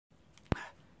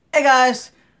Hey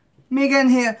guys, me again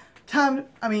here. Come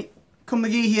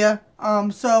McGee here.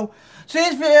 So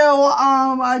today's video,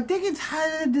 I think it's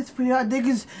titled this video. I think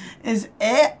is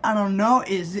it. I don't know.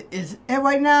 Is it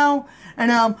right now?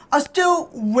 And I'm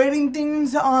still waiting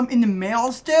things in the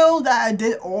mail still that I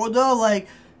did order like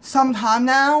sometime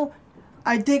now.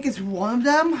 I think it's one of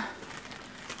them.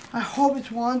 I hope it's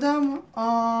one of them.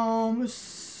 Let's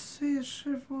see.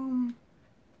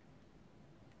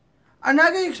 I'm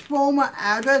not going to expose my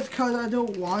address because I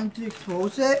don't want to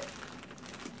expose it.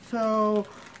 So,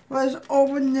 let's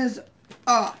open this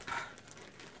up.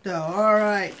 So,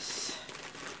 alright.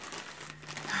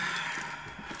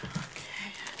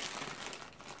 Okay.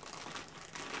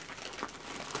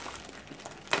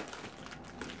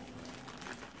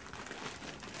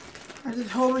 I just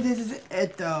hope this is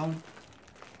it though.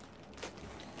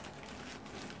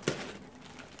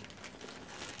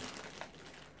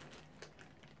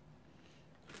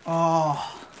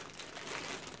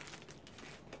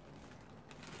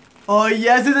 Oh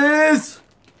yes it is!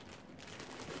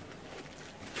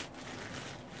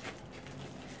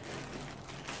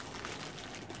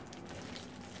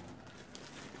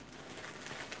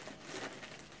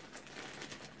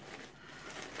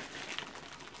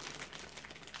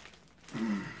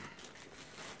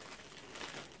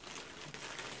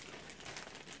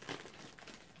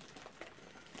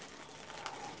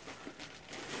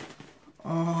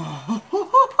 Oh.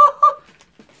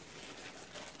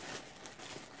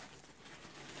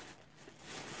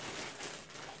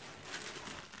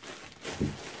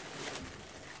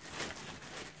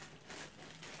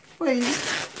 Wait.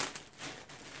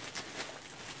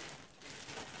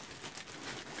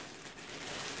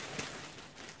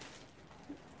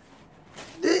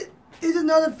 This is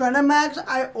another Venom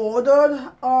I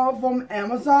ordered from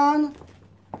Amazon.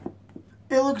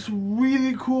 It looks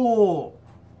really cool.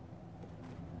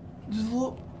 Just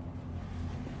look.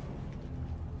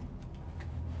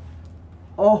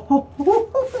 Oh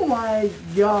my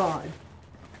god.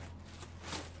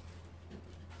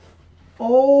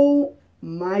 Oh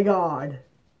my god.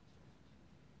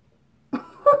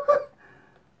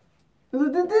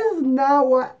 This is not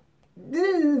what,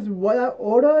 this is what I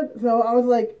ordered. So I was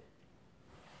like,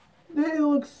 this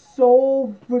looks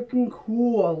so freaking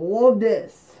cool. I love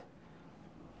this.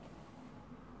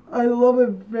 I love it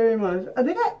very much. I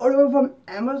think I ordered it from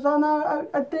Amazon now,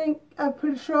 I'm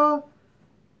pretty sure.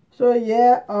 So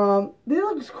yeah, this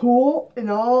looks cool and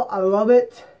all. I love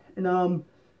it. And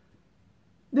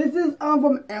this is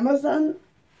from Amazon.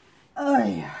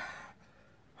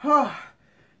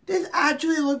 This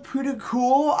actually looked pretty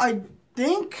cool. I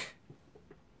think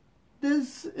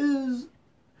this is.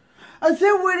 I'm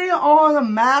still waiting on the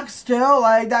Max still,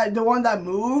 like that, the one that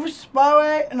moves, by the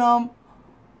way. And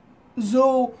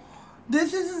so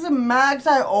this is the Max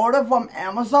I ordered from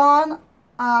Amazon.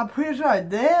 I'm pretty sure I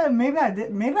did. Maybe I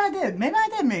did. Maybe I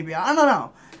don't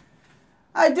know.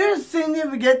 I do seem to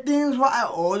forget things what I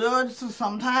ordered. So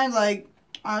sometimes, like,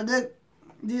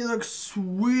 these look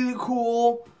really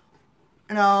cool.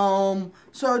 And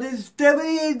so this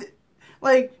definitely,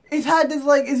 like, it's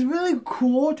really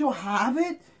cool to have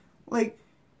it. Like,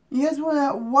 you guys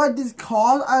wanna what this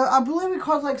cost? I believe it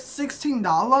costs like $16.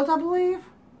 I believe.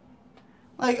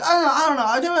 Like, I don't know.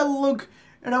 I didn't look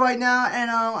at it right now, and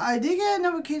I did get a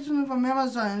notification from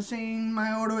Amazon saying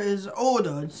my order is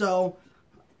ordered. So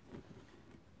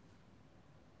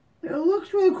it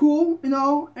looks really cool, you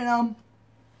know, and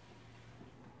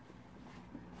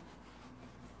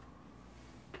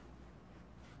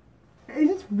it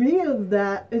just feels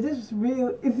that it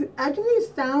actually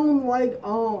sounds like, I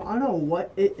don't know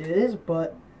what it is,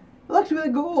 but it looks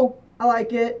really cool. I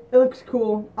like it. It looks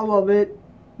cool. I love it.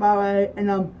 By the way,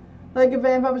 and like a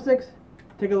fan 5 or 6,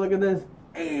 take a look at this.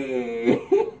 Hey.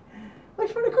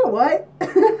 Looks pretty cool, right?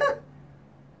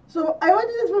 So I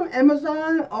ordered this from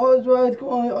Amazon. As well, it's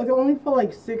only for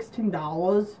like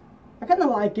 $16. I kind of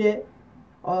like it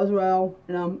as well,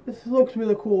 and this looks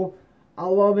really cool. I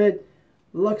love it.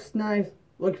 Looks nice.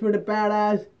 Looks pretty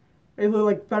badass. It looks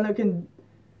like Venom can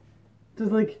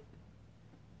just like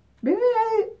maybe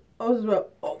as well.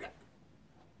 Okay.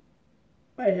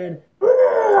 My head.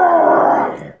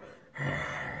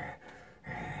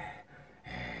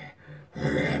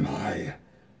 Where am I?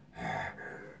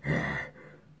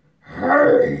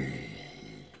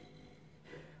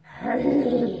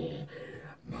 Hey.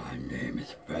 My name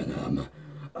is Venom.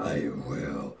 I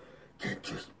will get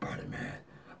you, Spider-Man.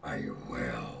 I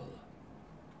will.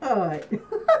 Alright.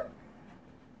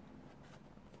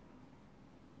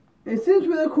 It seems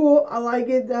really cool. I like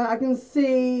it. I can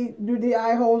see through the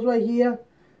eye holes right here.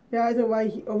 The eyes are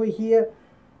right over here.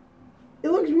 It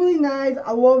looks really nice.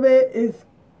 I love it. It's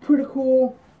pretty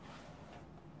cool.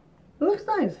 It looks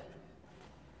nice.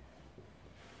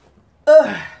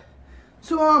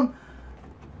 So,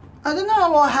 I don't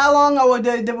know how long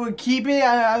they would keep it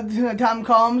until the time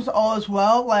comes, all as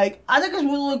well. Like, I think it's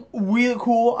will look really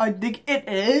cool. I think it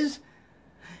is.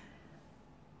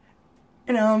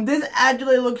 And, this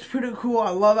actually looks pretty cool.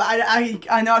 I love it.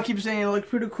 I know I keep saying it looks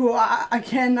pretty cool. I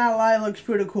cannot lie, it looks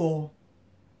pretty cool.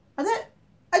 I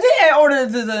think I ordered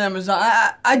this on Amazon.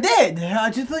 I did. I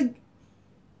just like,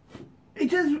 it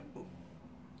just,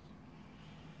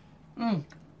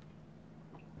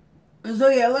 So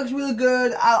yeah, it looks really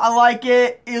good. I like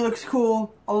it. It looks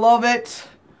cool. I love it.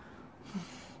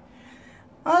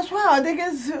 As well, I think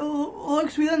it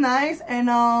looks really nice,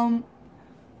 and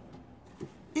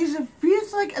it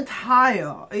feels like a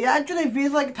tire. It actually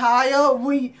feels like a tire.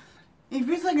 It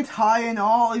feels like a tire and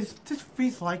all. It just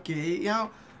feels like it, you know,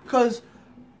 because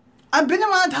I've been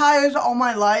around tires all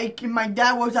my life. And my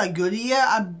dad works at Goodyear.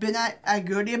 I've been at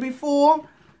Goodyear before.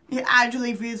 It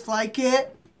actually feels like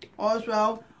it.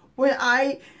 Also, when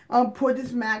I put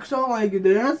this max on like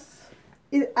this,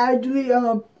 it actually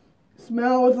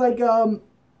smells like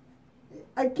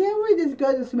I can't really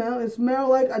describe the smell. It smells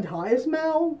like a tire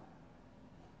smell.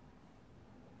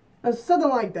 Something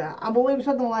like that. I believe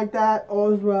something like that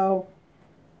as well.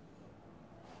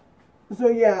 So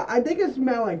yeah, I think it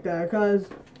smells like that because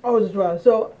as well.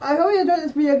 So I hope you enjoyed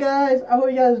this video, guys. I hope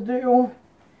you guys do.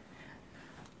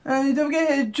 And don't forget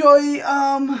to enjoy.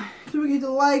 Don't forget to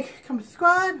like, comment,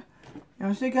 subscribe. And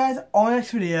I'll see you guys on the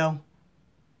next video.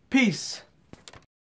 Peace.